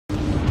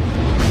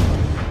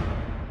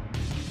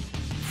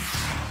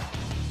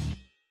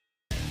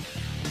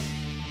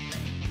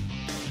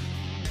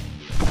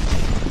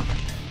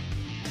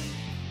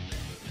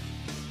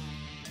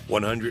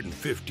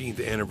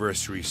115th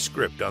anniversary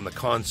script on the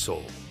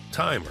console,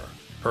 timer,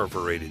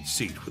 perforated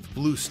seat with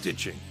blue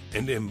stitching,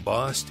 and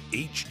embossed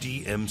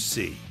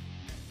HDMC.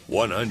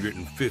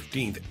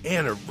 115th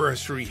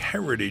anniversary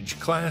heritage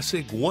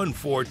classic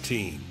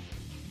 114.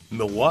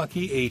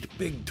 Milwaukee-Eight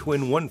Big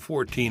Twin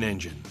 114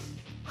 engine.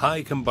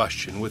 High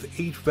combustion with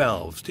 8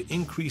 valves to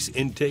increase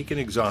intake and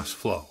exhaust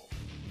flow.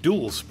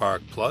 Dual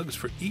spark plugs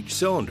for each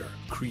cylinder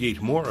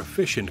create more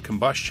efficient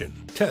combustion.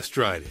 Test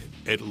ride it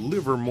at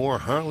Livermore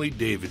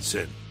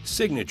Harley-Davidson.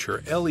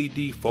 Signature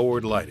LED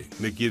forward lighting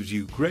that gives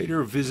you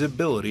greater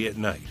visibility at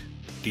night.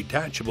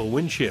 Detachable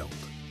windshield.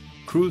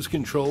 Cruise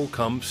control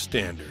comes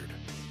standard.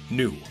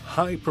 New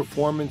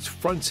high-performance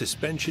front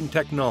suspension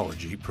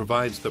technology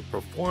provides the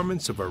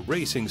performance of a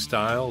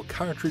racing-style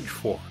cartridge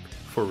fork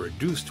for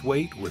reduced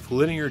weight with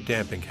linear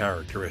damping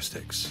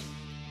characteristics.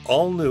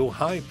 All-new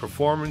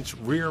high-performance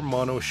rear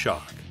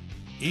monoshock.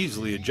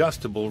 Easily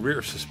adjustable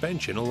rear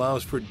suspension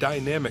allows for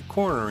dynamic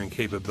cornering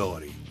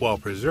capability while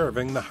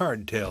preserving the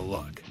hardtail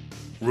look.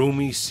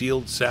 Roomy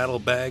sealed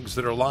saddlebags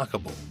that are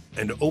lockable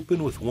and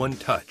open with one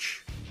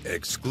touch.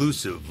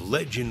 Exclusive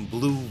Legend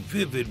Blue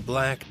Vivid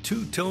Black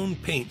two-tone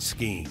paint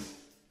scheme.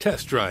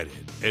 Test ride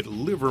it at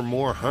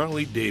Livermore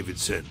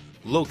Harley-Davidson,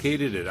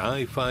 located at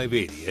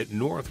I-580 at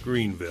North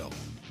Greenville.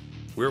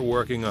 We're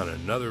working on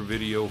another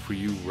video for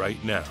you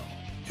right now.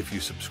 If you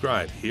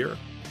subscribe here,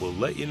 we'll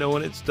let you know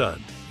when it's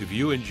done. If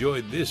you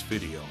enjoyed this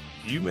video,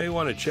 you may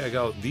want to check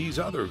out these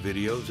other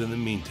videos in the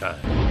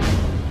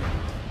meantime.